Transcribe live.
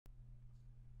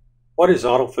What is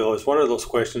autofill is one of those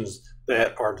questions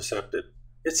that are deceptive.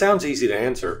 It sounds easy to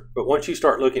answer, but once you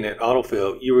start looking at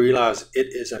autofill, you realize it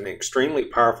is an extremely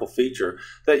powerful feature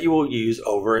that you will use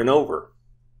over and over.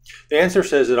 The answer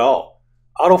says it all.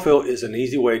 Autofill is an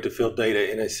easy way to fill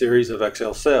data in a series of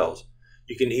Excel cells.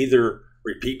 You can either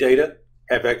repeat data,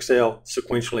 have Excel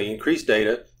sequentially increase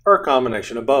data, or a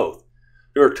combination of both.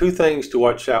 There are two things to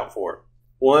watch out for.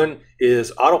 One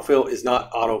is autofill is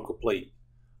not autocomplete.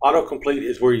 Autocomplete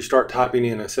is where you start typing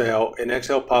in a cell and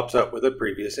Excel pops up with a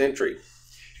previous entry.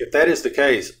 If that is the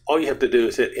case, all you have to do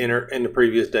is hit enter and the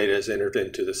previous data is entered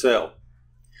into the cell.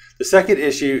 The second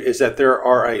issue is that there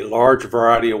are a large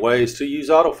variety of ways to use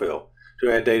autofill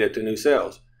to add data to new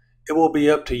cells. It will be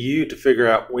up to you to figure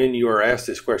out when you are asked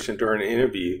this question during an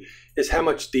interview is how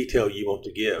much detail you want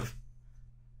to give.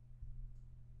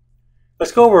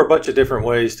 Let's go over a bunch of different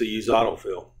ways to use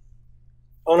autofill.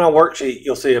 On our worksheet,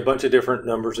 you'll see a bunch of different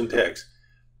numbers and text.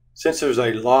 Since there's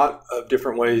a lot of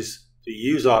different ways to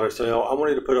use autofill, I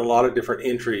wanted to put a lot of different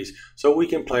entries so we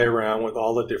can play around with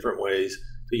all the different ways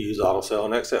to use autofill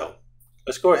in Excel.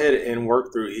 Let's go ahead and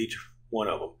work through each one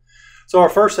of them. So our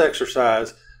first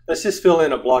exercise, let's just fill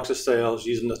in a block of cells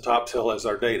using the top cell as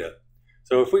our data.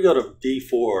 So if we go to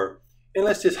D4, and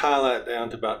let's just highlight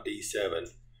down to about D7,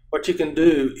 what you can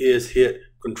do is hit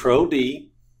Control D,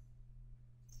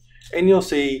 and you'll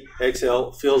see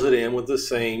Excel fills it in with the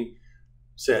same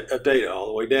set of data all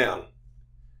the way down.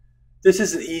 This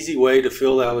is an easy way to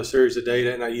fill out a series of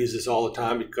data, and I use this all the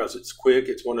time because it's quick.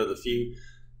 It's one of the few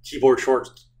keyboard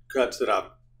shortcuts that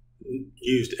I've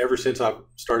used ever since I've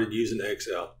started using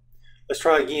Excel. Let's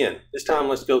try again. This time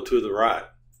let's go to the right.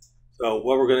 So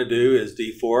what we're going to do is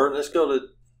D4. Let's go to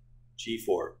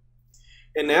G4.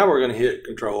 And now we're going to hit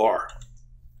Control R.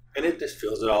 And it just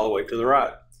fills it all the way to the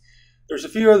right. There's a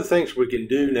few other things we can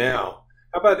do now.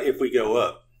 How about if we go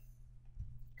up?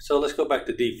 So let's go back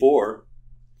to D4. And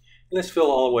let's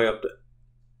fill all the way up to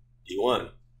D1.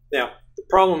 Now, the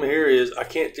problem here is I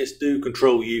can't just do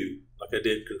Control U like I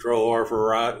did Control R for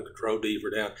right and Control D for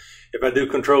down. If I do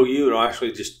Control U, it'll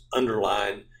actually just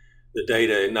underline the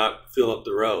data and not fill up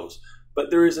the rows. But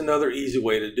there is another easy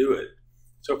way to do it.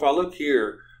 So if I look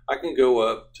here, I can go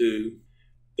up to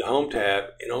the Home tab,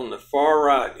 and on the far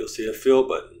right, you'll see a Fill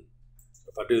button.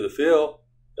 If I do the fill,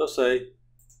 it'll say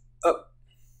up.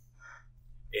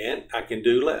 And I can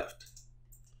do left.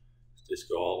 Just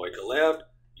go all the way to left,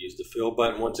 use the fill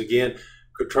button once again.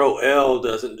 Control L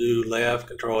doesn't do left,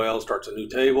 Control L starts a new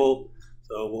table,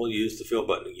 so we'll use the fill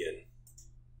button again.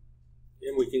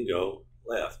 And we can go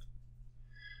left.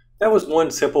 That was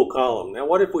one simple column. Now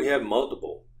what if we have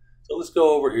multiple? So let's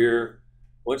go over here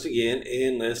once again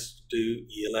and let's do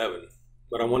E11.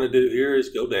 What I want to do here is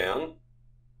go down.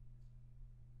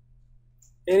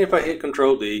 And if I hit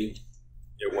Control D,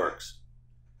 it works.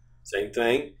 Same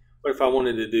thing. What if I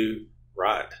wanted to do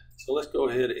right? So let's go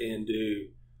ahead and do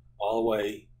all the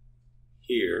way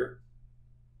here.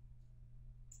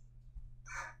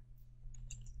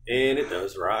 And it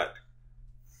does right.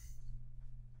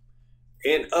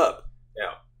 And up.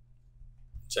 Now,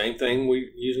 same thing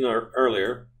we used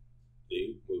earlier.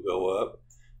 We'll go up.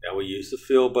 Now we use the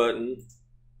fill button.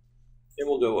 And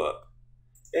we'll go up.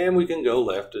 And we can go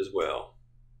left as well.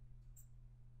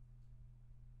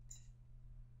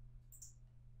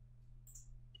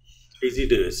 Easy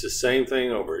to do. It's the same thing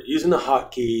over. Using the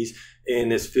hotkeys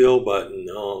and this fill button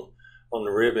on the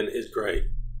ribbon is great,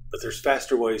 but there's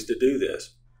faster ways to do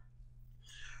this.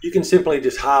 You can simply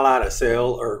just highlight a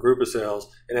cell or a group of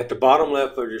cells, and at the bottom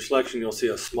left of your selection, you'll see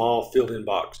a small filled-in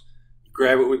box. You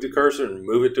grab it with the cursor and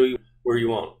move it to where you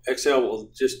want. Excel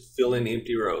will just fill in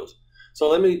empty rows. So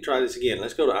let me try this again.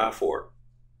 Let's go to I4.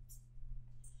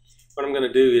 What I'm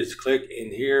going to do is click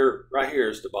in here. Right here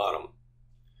is the bottom.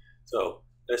 So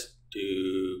let's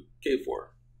do K4.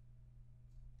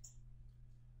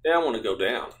 Now I want to go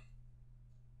down.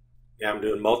 Now I'm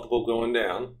doing multiple going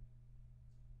down.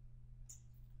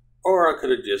 Or I could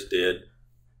have just did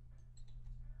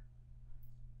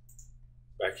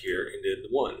back here and did the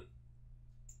 1.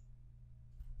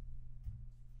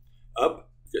 Up,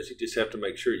 because you just have to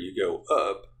make sure you go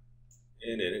up,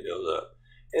 and then it goes up.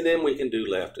 And then we can do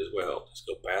left as well. Just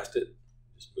go past it,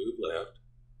 just move left,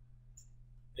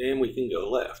 and we can go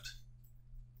left.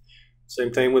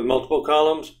 Same thing with multiple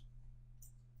columns.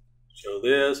 Show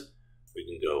this, we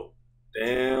can go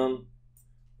down,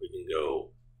 we can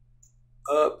go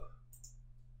up.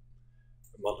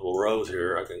 Multiple rows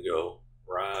here, I can go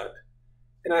right,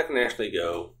 and I can actually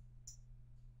go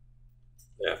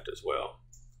left as well.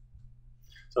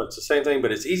 So it's the same thing,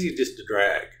 but it's easy just to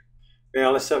drag.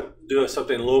 Now let's do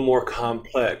something a little more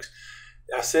complex.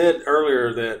 I said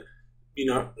earlier that you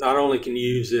know, not only can you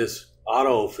use this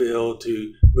autofill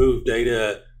to move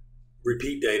data,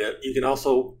 repeat data, you can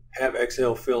also have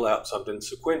Excel fill out something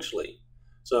sequentially.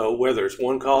 So whether it's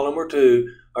one column or two,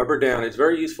 up or down, it's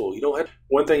very useful. You don't have,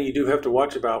 one thing you do have to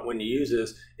watch about when you use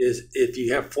this is if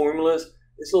you have formulas,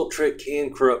 this little trick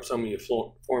can corrupt some of your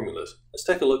formulas. Let's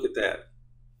take a look at that.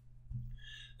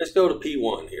 Let's go to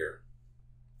P1 here.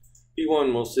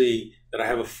 P1 will see that I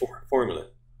have a formula.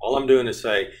 All I'm doing is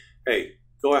say, hey,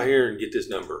 go out here and get this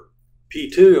number.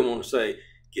 P2, I'm going to say,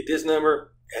 get this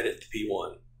number, add it to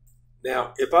P1.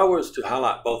 Now, if I was to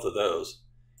highlight both of those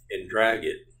and drag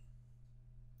it,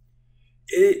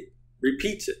 it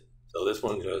repeats it. So this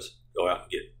one goes, go out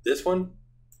and get this one,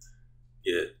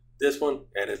 get this one,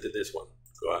 add it to this one.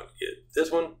 Go out and get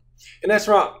this one. And that's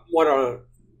not what I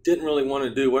didn't really want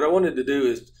to do. What I wanted to do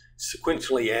is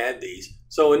sequentially add these.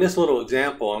 So in this little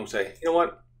example, I'm saying, you know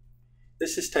what?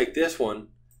 Let's just take this one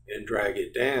and drag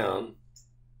it down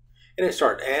and it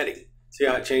starts adding. See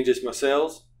how it changes my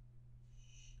cells?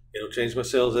 It'll change my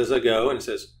cells as I go, and it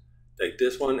says, take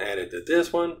this one, add it to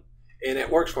this one, and it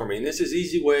works for me. And this is an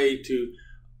easy way to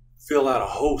fill out a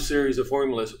whole series of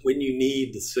formulas when you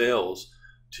need the cells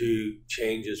to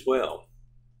change as well.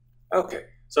 Okay,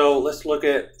 so let's look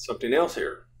at something else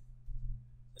here.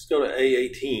 Let's go to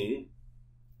A18,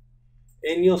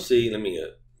 and you'll see, let me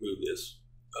move this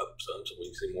up some so we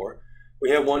can see more.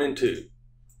 We have 1 and 2.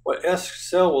 What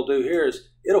Excel will do here is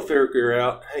it'll figure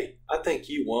out, hey, I think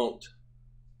you want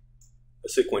a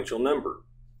sequential number.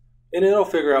 And it'll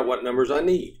figure out what numbers I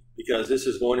need. Because this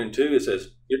is 1 and 2, it says,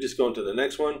 you're just going to the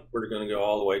next one, we're going to go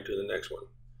all the way to the next one.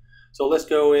 So let's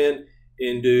go in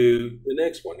and do the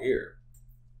next one here.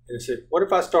 And I said, what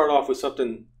if I start off with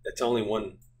something that's only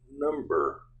one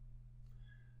number,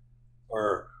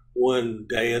 or one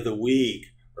day of the week,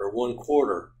 or one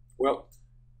quarter? Well,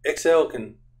 Excel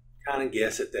can kind of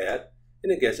guess at that,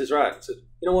 and it guesses right. It said,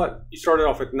 you know what, you started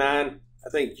off at 9, I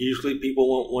think usually people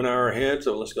want 1 hour ahead,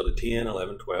 so let's go to 10,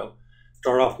 11, 12.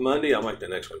 Start off Monday, I'll make the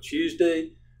next one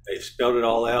Tuesday. They've spelled it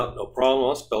all out, no problem,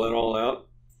 I'll spell it all out.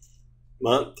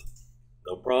 Month,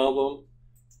 no problem.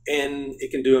 And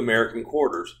it can do American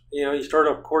quarters. You know, you start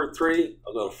off quarter 3,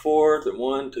 I'll go to 4, then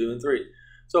 1, 2, and 3.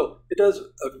 So it does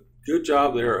a good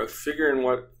job there of figuring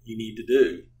what you need to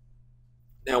do.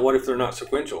 Now, what if they're not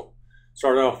sequential?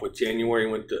 Started off with January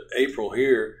and went to April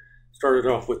here. Started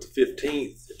off with the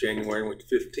 15th of January and went to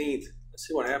 15th. Let's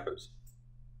see what happens.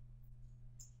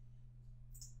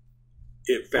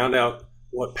 It found out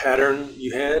what pattern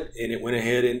you had, and it went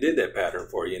ahead and did that pattern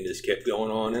for you and just kept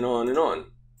going on and on and on.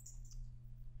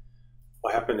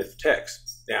 What happened if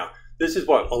text? Now, this is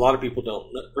what a lot of people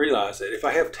don't realize, that if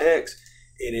I have text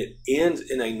and it ends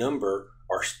in a number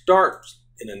or starts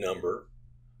in a number,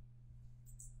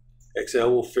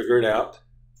 Excel will figure it out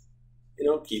and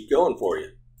it'll keep going for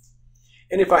you.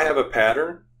 And if I have a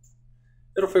pattern,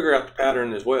 it'll figure out the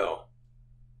pattern as well.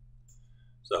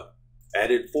 So,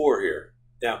 added 4 here.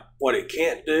 Now, what it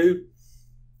can't do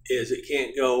is it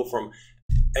can't go from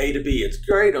A to B. It's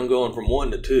great on going from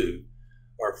 1 to 2,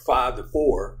 or 5 to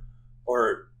 4,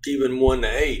 or even 1 to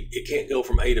 8. It can't go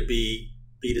from A to B,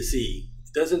 B to C.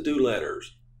 It doesn't do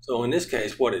letters. So in this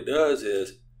case, what it does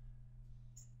is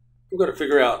I'm going to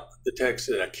figure out the text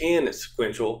that I can that's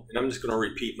sequential, and I'm just going to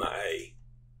repeat my A.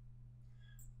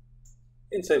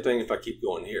 And same thing if I keep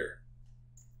going here.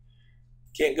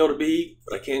 Can't go to B,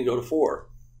 but I can go to 4.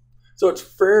 So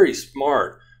it's very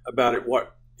smart about it,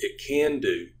 what it can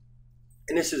do.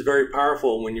 And this is very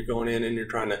powerful when you're going in and you're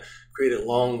trying to create a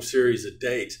long series of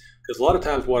dates. Because a lot of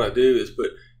times what I do is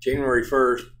put January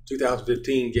 1st,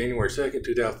 2015, January 2nd,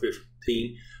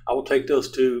 2015. I will take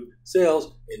those 2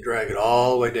 cells and drag it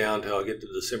all the way down until I get to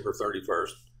December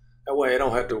 31st. That way I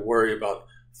don't have to worry about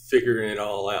figuring it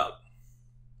all out.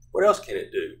 What else can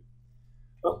it do?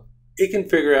 Well, it can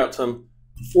figure out some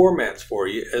formats for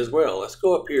you as well. Let's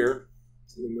go up here.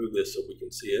 Let me move this so we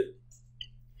can see it.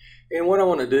 And what I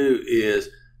want to do is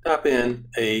type in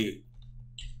a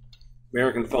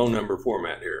American phone number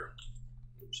format here.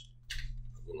 Oops.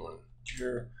 111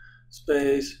 here,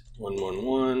 space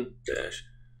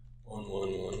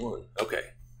 111-1111. Okay.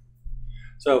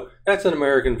 So that's an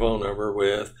American phone number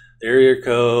with the area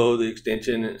code, the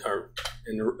extension, and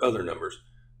the other numbers.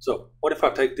 So what if I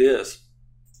take this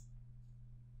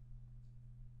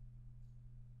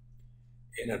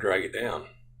and I drag it down?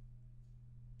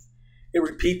 It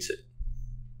repeats it.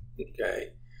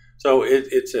 Okay. So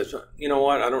it says, you know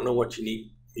what, I don't know what you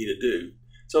need me to do.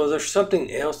 So there's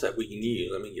something else that we can use.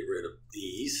 Let me get rid of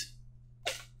these.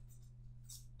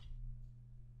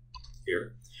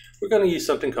 Here. We're going to use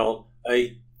something called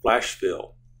a flash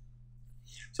fill.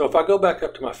 So if I go back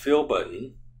up to my fill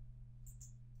button,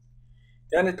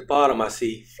 Down at the bottom, I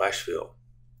see flash fill.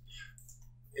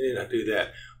 And then I do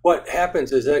that. What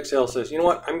happens is Excel says, you know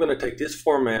what, I'm going to take this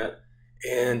format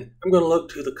and I'm going to look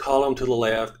to the column to the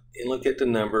left and look at the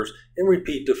numbers and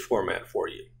repeat the format for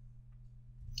you.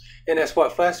 And that's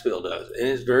what flash fill does. And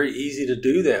it's very easy to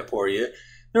do that for you.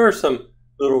 There are some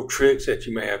little tricks that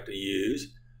you may have to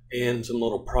use and some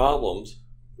little problems,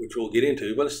 which we'll get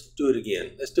into, but let's do it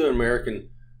again. Let's do an American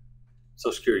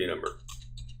Social Security number.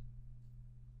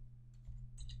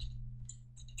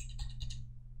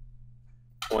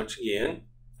 Once again,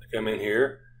 I come in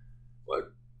here,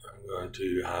 but I'm going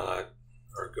to highlight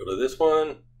or go to this one,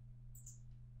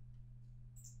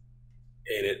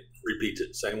 and it repeats it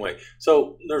the same way.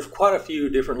 So there's quite a few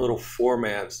different little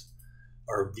formats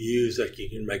or views that you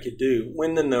can make it do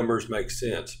when the numbers make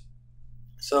sense.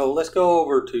 So let's go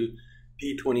over to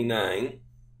P29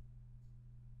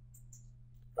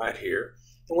 right here.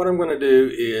 And what I'm going to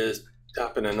do is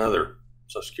type in another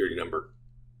Social Security number.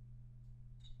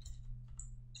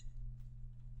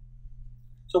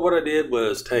 So what I did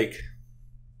was take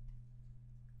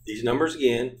these numbers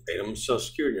again, made them Social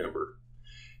Security number.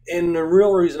 And the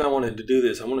real reason I wanted to do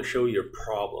this, I want to show you a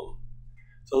problem.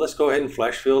 So let's go ahead and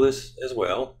flash fill this as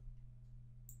well.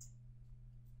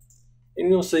 And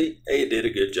you'll see, hey, it did a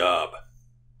good job.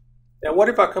 Now what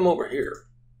if I come over here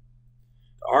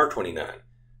to R29?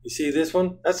 You see this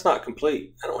one? That's not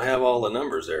complete. I don't have all the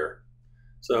numbers there.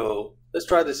 So let's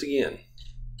try this again.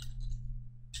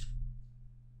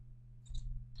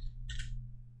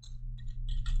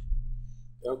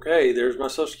 Okay, there's my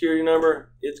Social Security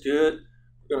number. It's good.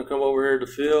 We're going to come over here to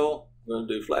fill. I'm going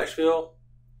to do flash fill.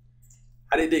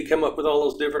 How did it come up with all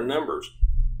those different numbers?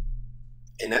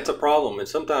 And that's a problem. And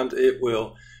sometimes it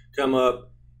will come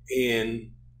up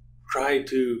and try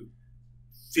to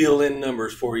fill in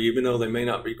numbers for you, even though they may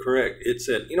not be correct. It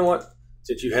said, you know what?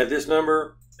 Since you had this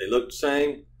number, they look the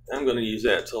same, I'm going to use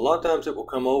that. So a lot of times it will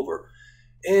come over.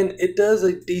 And it does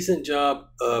a decent job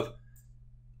of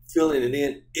filling it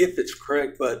in if it's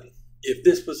correct. But if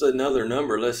this was another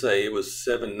number, let's say it was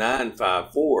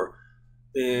 7954,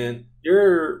 then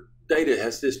your data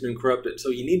has just been corrupted. So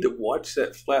you need to watch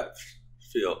that flat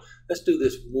fill. Let's do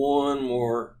this one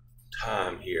more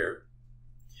time here.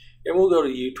 And we'll go to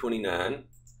U29.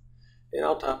 And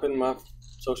I'll type in my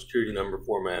Social Security number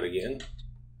format again.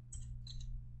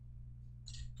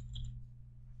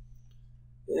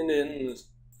 And then let's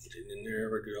get it in there.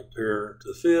 We'll go up here to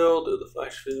the fill, do the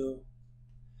flash fill.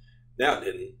 Now it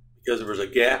didn't, because there was a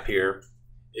gap here.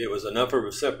 It was enough of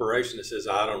a separation that says,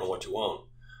 I don't know what you want.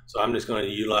 So I'm just going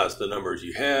to utilize the numbers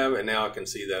you have, and now I can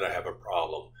see that I have a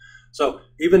problem. So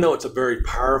even though it's a very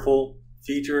powerful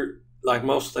feature, like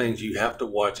most things, you have to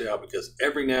watch out, because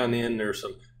every now and then there's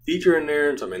some feature in there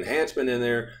and some enhancement in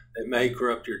there that may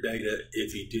corrupt your data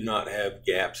if you do not have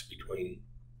gaps between